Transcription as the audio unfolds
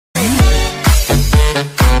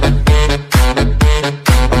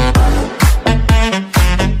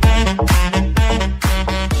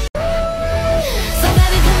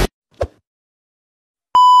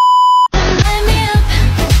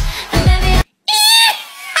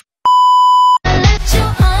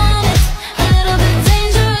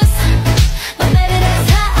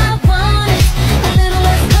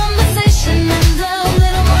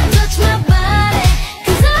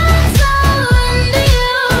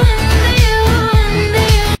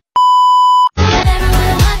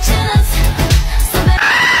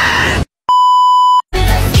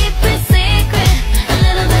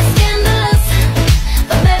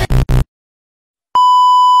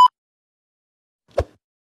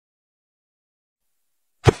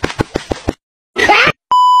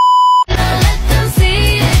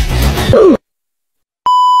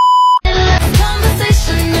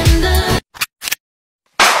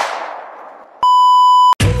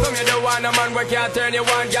want a man where can't turn you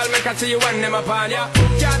on, girl, make I see you when them upon ya.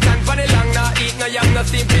 Can't stand for the long, nah, eat no yam, no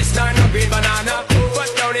steamed fish, nah, no green banana.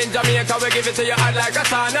 But down in Jamaica, we give it to you hot like a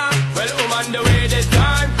sauna. Well, on the way this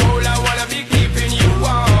time, cold, I wanna be keeping you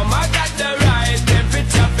warm. I got the right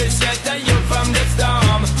temperature for shelter you from the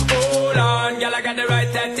storm. Hold on, girl, I got the right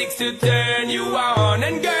tactics to turn you on.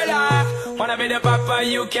 And girl, I wanna be the papa,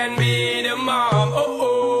 you can be the mom. Oh,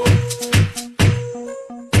 oh.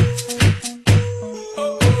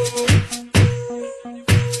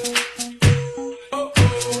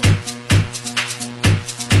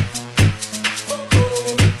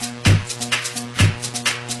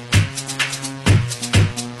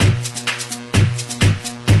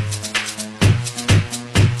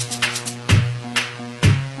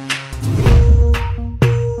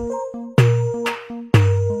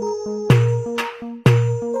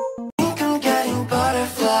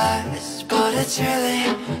 It's really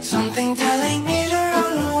something telling me to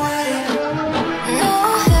run away. No,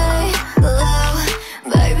 hey, love,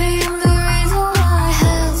 baby, I'm the reason why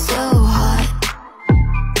hell's so hot.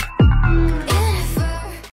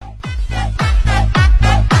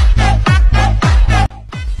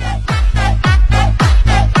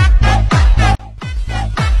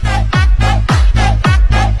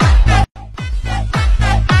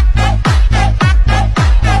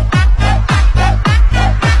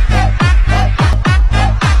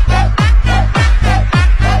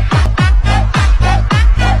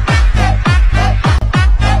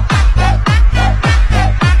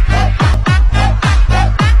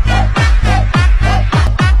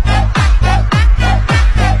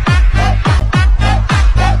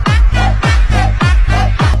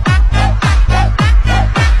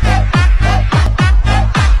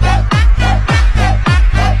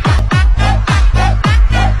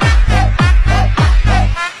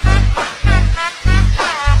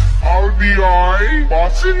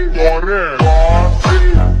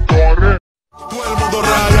 Todo el mundo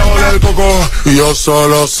rayado del coco y yo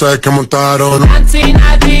solo sé que montaron.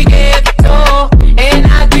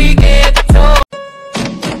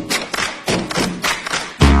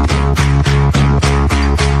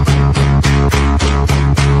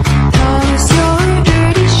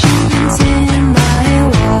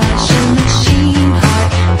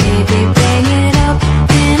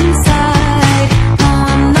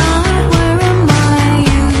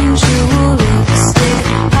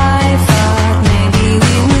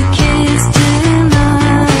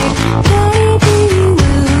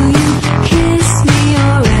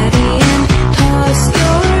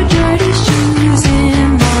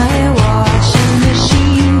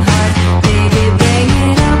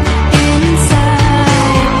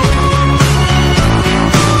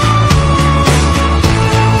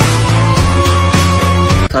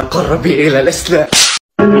 تقربي إلى الإسلام.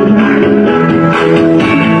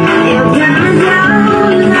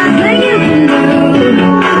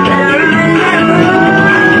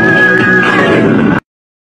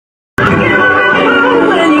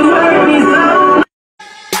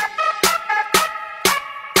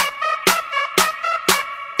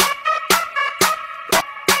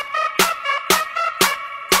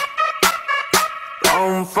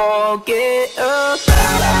 Don't forget about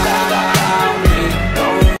me.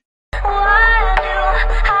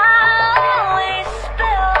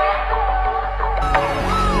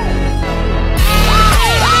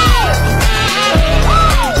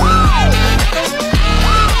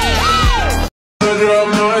 Drop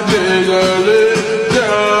my GachaLife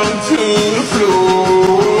down to the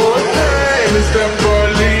floor. Hey, Mr.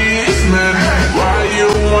 Policeman, why you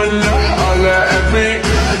wanna holler at me?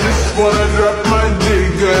 I just wanna drop my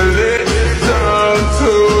GachaLife down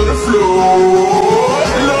to the floor.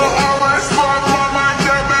 No arrest for my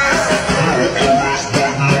jabez.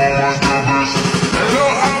 No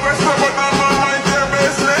arrest for my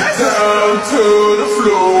jabez. Down to the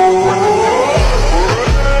floor.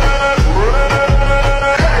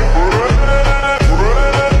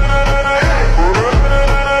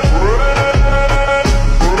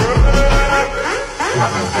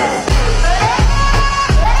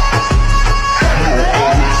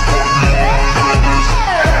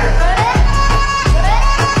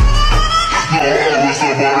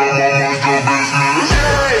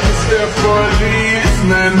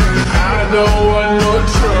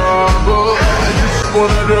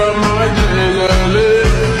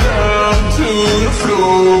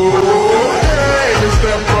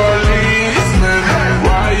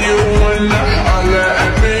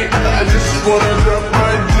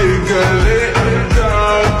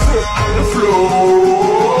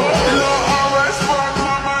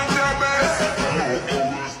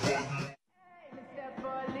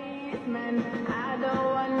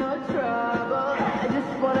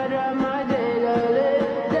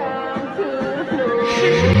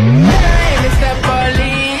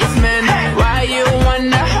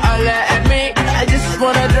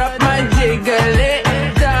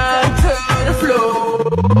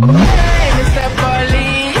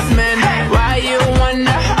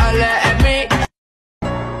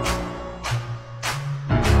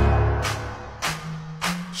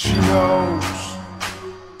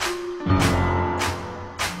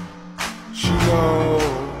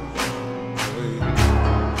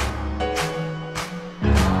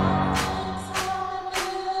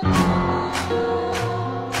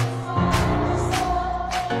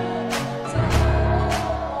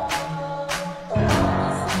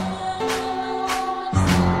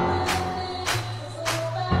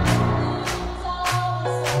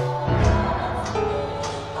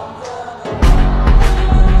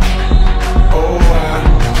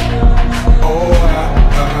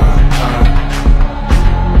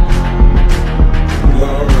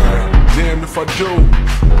 do.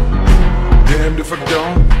 Damned if I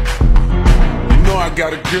don't. You know I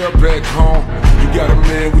got a girl back home. You got a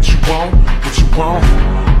man, what you want? What you want?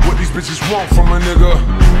 What these bitches want from a nigga?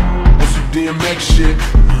 On some DMX shit.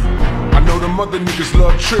 I know them other niggas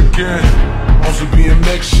love tricking on some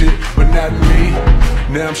BMX shit, but not me.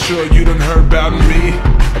 Now I'm sure you done heard about me.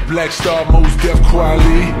 A black star, most deaf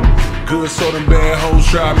quality. Good, so them bad hoes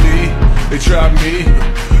try me. They try me.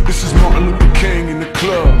 This is Martin Luther King in the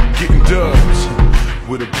club, getting dubs.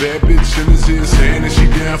 With a bad bitch in his hand, and she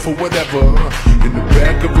down for whatever. In the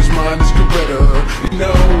back of his mind is Coretta. He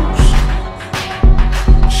knows,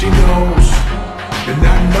 she knows, and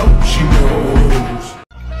I know she knows.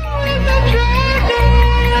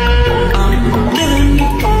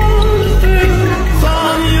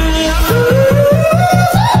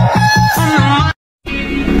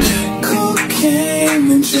 Cocaine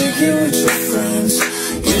and drinking with your friends.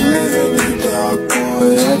 You live in the dark,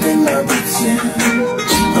 boy, I cannot pretend.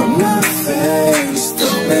 I'm not faced,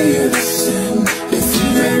 don't make it a sin. If you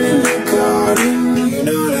ain't in the garden, you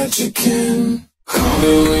know that you can. Call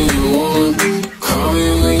me when you want, call me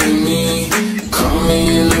when you need. Call me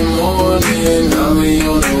in the morning, I'll be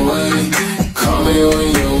on the way. Call me when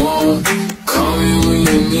you want, call me when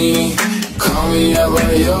you need. Call me out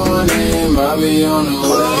by your name, I'll be on the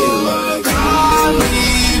way. Like, call me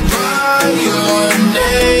by your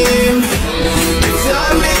name.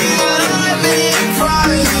 Tell me you love me in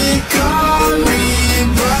private. Call me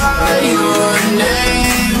by your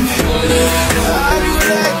name. I do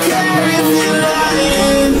not care if you're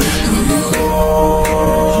lying. You want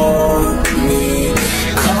me?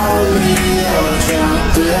 Call me, I'll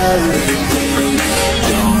drop everything.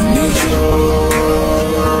 Don't need your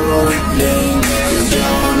name, 'cause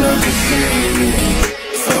you're not the same.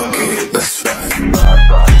 Fuck it, let's ride.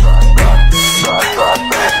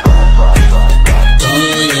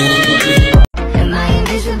 Am I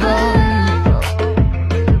invisible?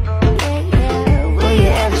 Will you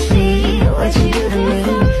ever see what you do to me?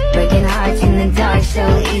 Breaking hearts in the dark so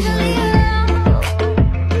easily.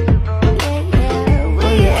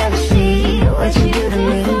 Will you ever see what you do to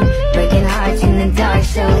me? Breaking hearts in the dark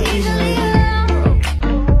so easily.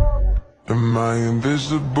 Am I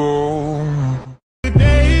invisible? The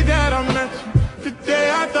day that I met you, the day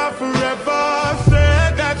I thought forever.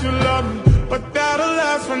 Said that you love me, but that'll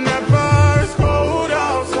last forever. It's cold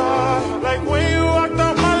outside, like when you walked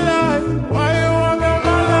out my life. Why you walked out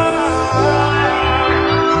my life?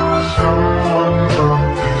 Someone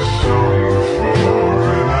wrote this song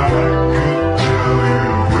before, and I could tell you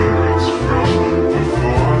where it's from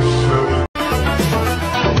before I said it.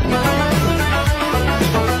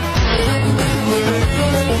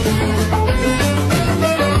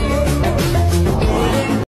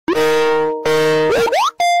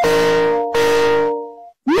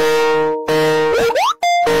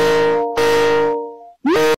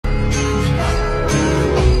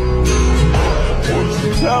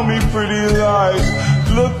 Tell me pretty lies,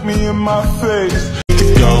 look me in my face. The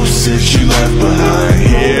ghost that you left behind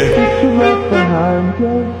here.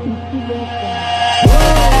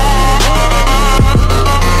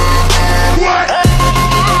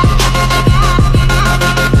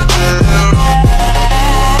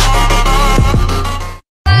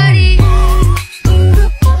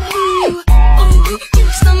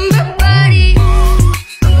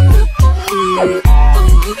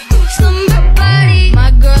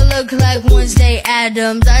 Like Wednesday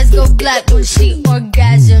Addams, eyes go black when she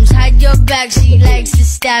orgasms. Hide your back, she likes to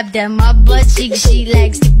stab them. My butt cheek, she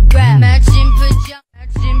likes to grab. Matching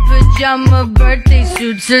pajama birthday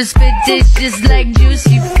suits. Her spit tastes just like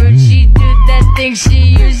juicy fruit. She do that thing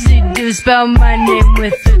she usually do, spell my name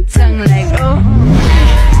with her tongue like oh.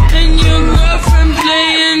 And your girlfriend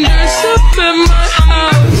playing dress up at my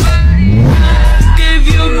house. Gave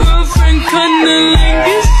your girlfriend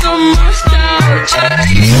cunnilingus on my couch.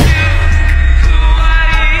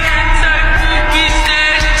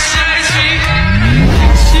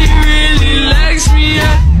 She really likes me, I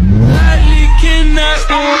lightly cannot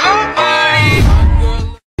go.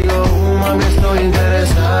 Mami, estoy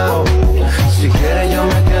interesado. Si quieres yo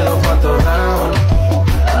me quedo pa' otro round.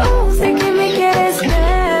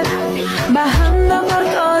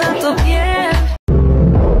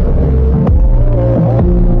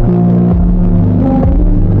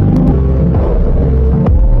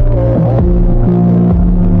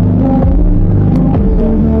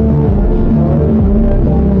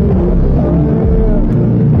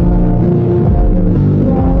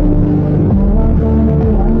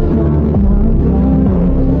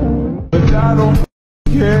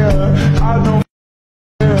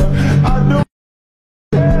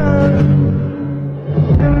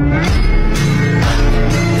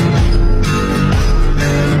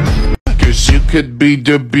 could be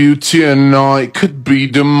the beauty and I could be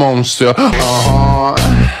the monster.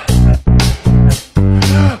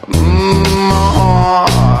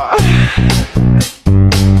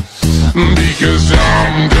 Because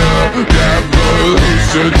I'm the devil who's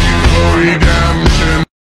searching for redemption.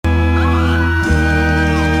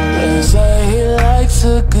 They say he likes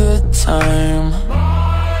a good time.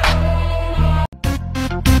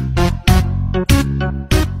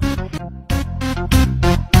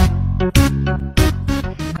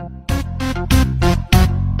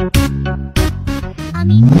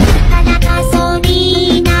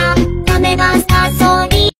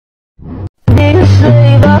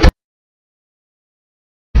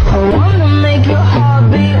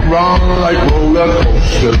 Wrong like roller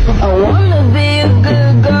coaster. I wanna be a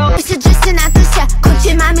good girl. Suggesting not to share. Coach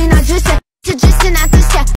your mommy not just suggesting not to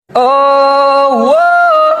share. Oh, whoa.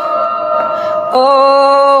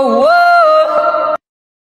 Oh, whoa.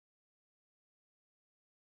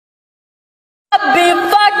 I'd be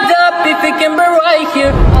fucked up if it can be right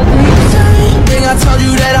here. Think I told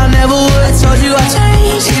you that I never would. Told you I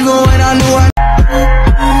changed, even when I knew I.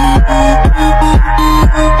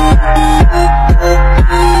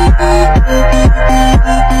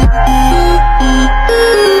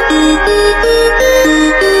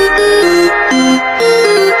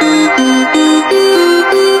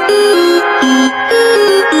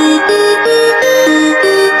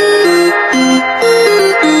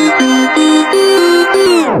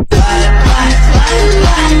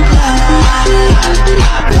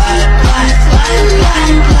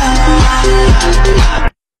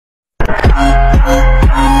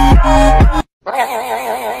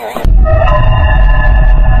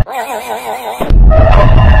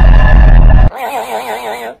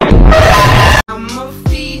 I'ma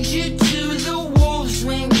feed you to the wolves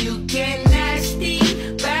when you get nasty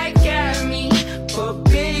back at me. But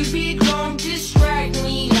baby, don't distract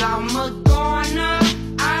me. I'm a goner,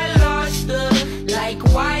 I lost her. Like,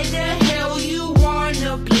 why the hell you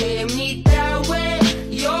wanna play me that way?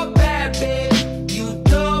 You're bad, babe. You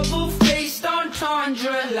double-faced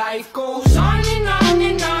entendre. Life goes on and on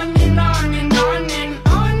and on and on and on and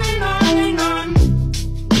on and on and on.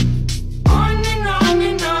 On and on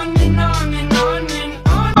and on and on and on and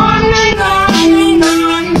on and on and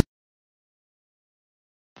on.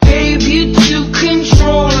 Babe, you too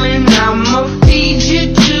controlling. I'ma feed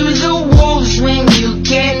you to the wolves when you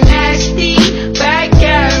get nasty back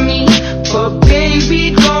at me. But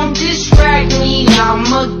baby, don't distract me. I'm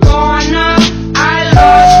a goner, I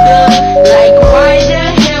lost her. Like, why the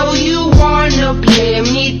hell you wanna play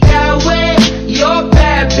me that way? You're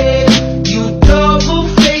bad, babe. You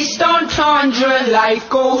double-faced entendre. Life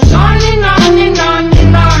goes on and on and on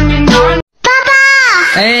and on and on.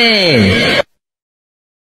 Hey.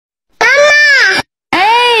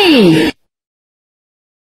 Hey!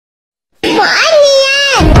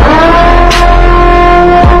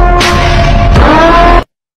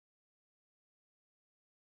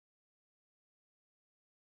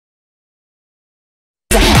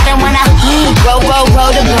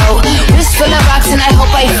 Row to go. Wrist full of rocks and I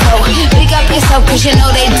hope I flow. Pick up yourself cause you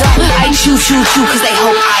know they don't. I chew cause they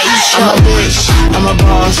hope I show. I'm a bitch, I'm a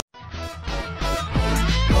boss.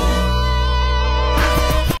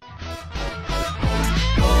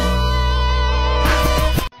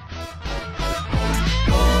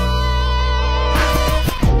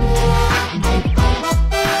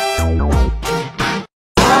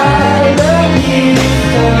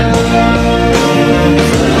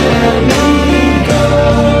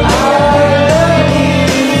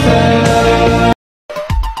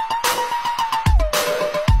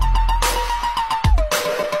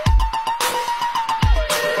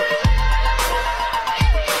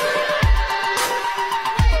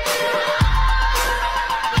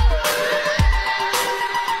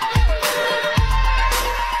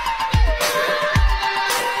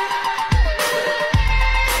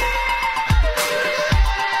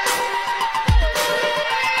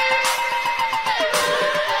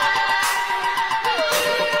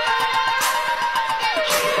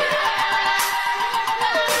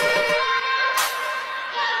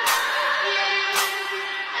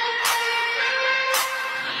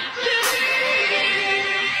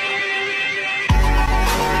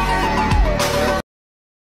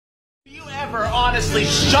 Honestly,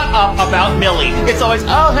 shut up about Millie. It's always,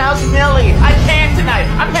 oh, how's Millie? I can't tonight.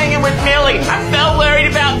 I'm hanging with Millie. I'm so worried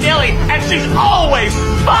about Millie. And she's always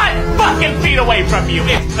 5 fucking feet away from you.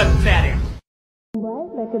 It's pathetic.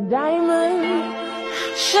 Bright like a diamond.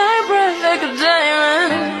 Shine bright like a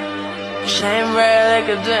diamond. Shine bright like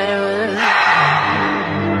a diamond.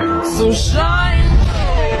 So shine.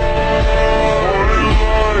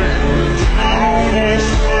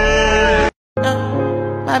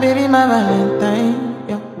 My baby, my Valentine,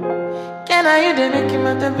 yo. Can I you the make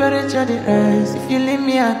my temperature the rise? If you leave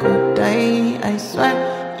me, I could die, I swear.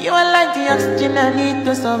 You are like the oxygen I need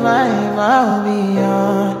to survive, I'll be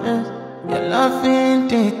honest. Your love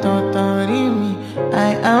ain't it totally me.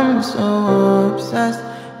 I am so obsessed.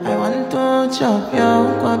 I want to chop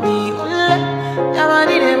your kwabi ule.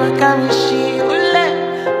 Yamani de makamishi ule.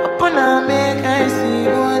 Opuna make I see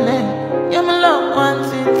ule. You're my love one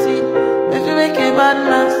city. If you make a bad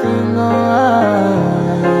man sing,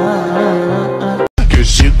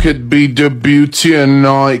 Cause you could be the beauty and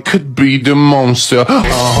I could be the monster.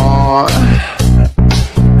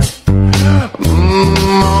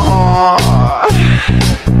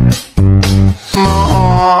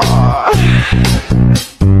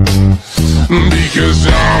 Because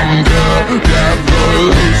I'm the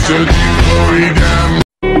devil who's a glory damn.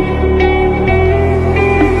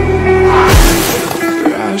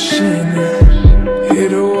 Crashing,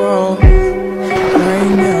 hit a wall.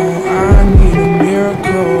 Right now, I need a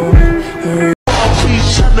miracle. Please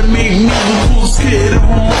try to make me the fool scared of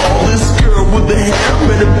them all. This girl with the hair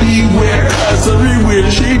better beware, cause everywhere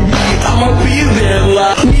she be, I'ma be there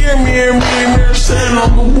like mirror, mirror, mirror, mirror, standing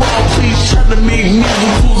on the wall. Please try to make me the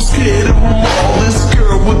fool scared of them all. This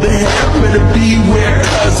girl with the hair better beware,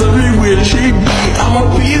 cause everywhere she be, I'ma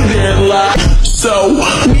be there like. So,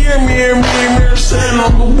 mirror, mirror, mirror, mirror, standing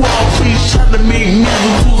on the wall. Please try to make me the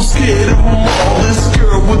fool scared of them all. This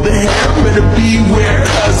girl with the hair better beware,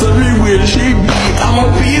 cause everywhere she be, I'ma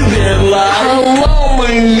be there like. Hello, my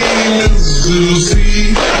name is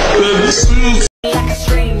Susie. Susie. Like a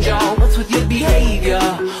stranger, what's with your behavior?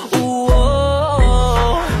 Ooh,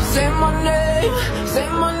 say my name, say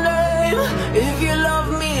my name. If you love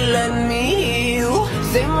me, let me hear you.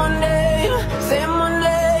 Say my name, say my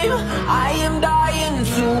name. I am dying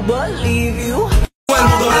to believe you.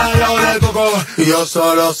 Yo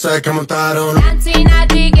solo sé que montaron. Dancing at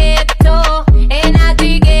the ghetto, and at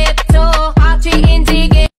the ghetto, party in the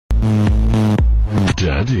ghetto.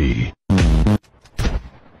 Daddy.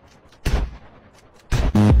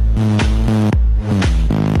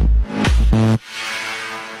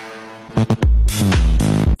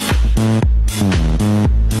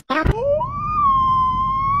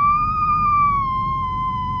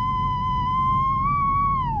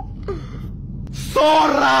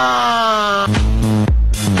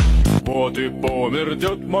 Вот и помер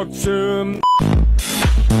дед Максим.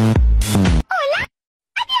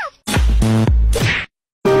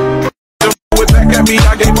 Back at me,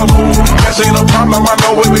 I gave a boom. Guess ain't no problem, I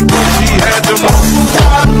know it because she had to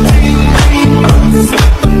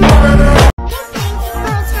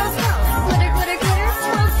Glitter, glitter, glitter,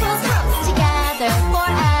 swirl, swirl, swirl. Together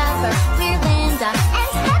forever, we're Linda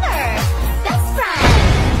and Heather, best friends.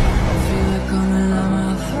 I feel like I'm in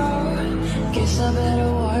my throat. Guess I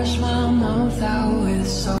better wash my mouth out with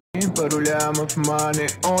soap. Пару лямов money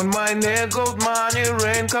on my neck, gold money,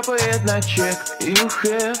 rain капает на чек. You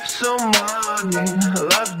have some money,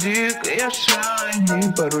 love dick, я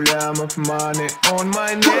shiny. Пару лямов money on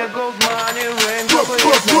my neck, gold money, rain капает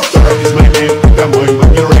на чек. Звони домой, but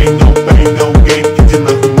there ain't no pain, no gain, иди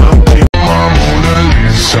нахуй, мамы. Mona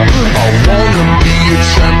Lisa, I wanna be a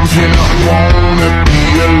champion, I wanna be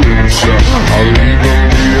a loser. I'll even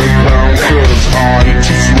be a clown, cause I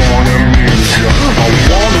just wanna meet ya. I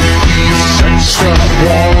wanna be a censor, I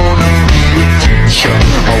wanna be a teacher.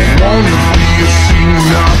 I wanna be a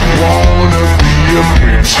singer, I wanna be a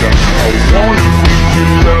preacher. I wanna make you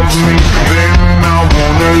love me, then I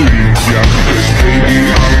wanna leave ya. Cause baby,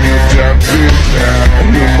 I'm your daddy,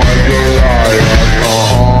 and you're my Goliath.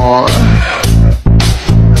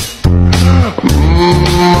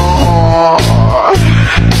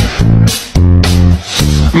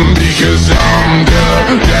 Because I'm the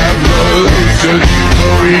devil who's a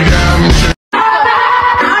redemption. I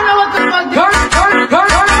know what the fuck you're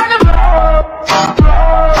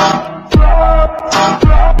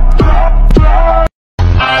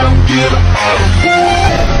I don't give a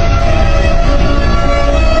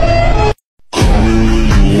call me when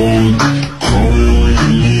you want, call me when you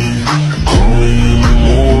need, call me in the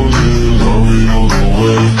morning, I'll be on the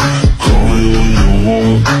way. Call me when you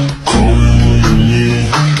want, call me when you need,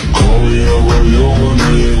 call me out by your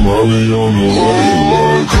name, I'll be on the way.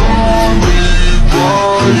 Call me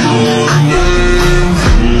by your name,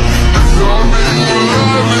 call me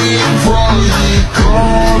loving probably,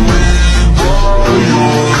 call me by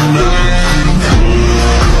your name,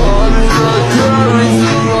 how did I carry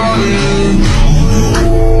you running?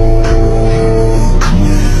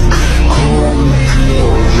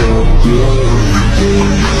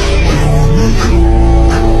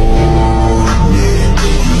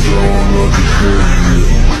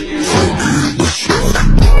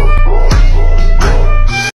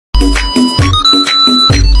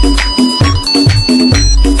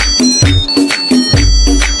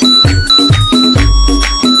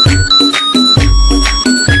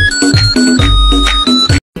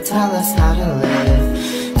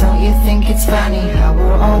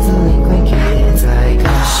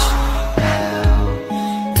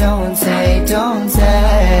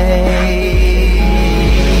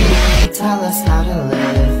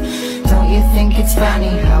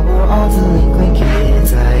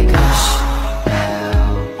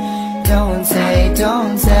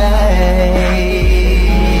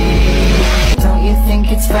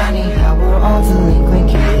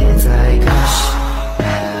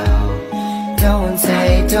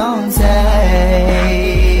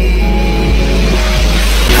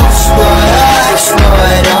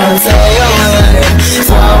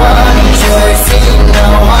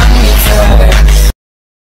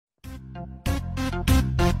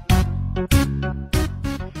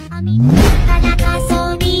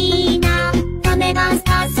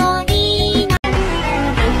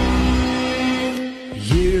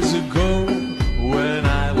 Years ago, when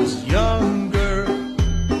I was younger,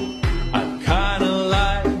 I kinda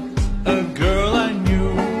liked a girl I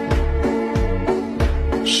knew.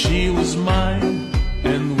 She was mine,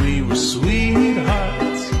 and we were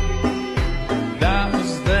sweethearts. That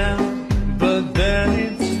was then, but then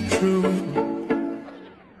it's true.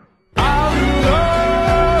 I'm in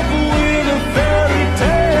love with a fairy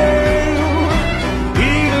tale,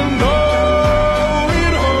 even though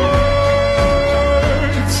it hurts.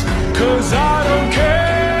 'Cause I don't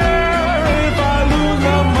care if I lose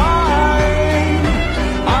my mind,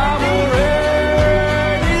 I'm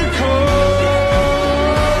already cursed.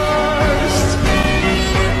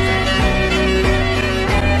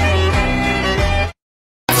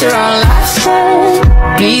 After our last time,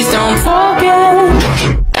 please don't forget.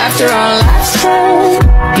 After our last time,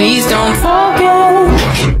 please don't forget.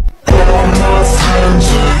 All my friends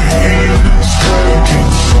are heathens,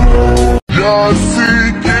 taking slow. Yeah, I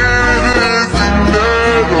see.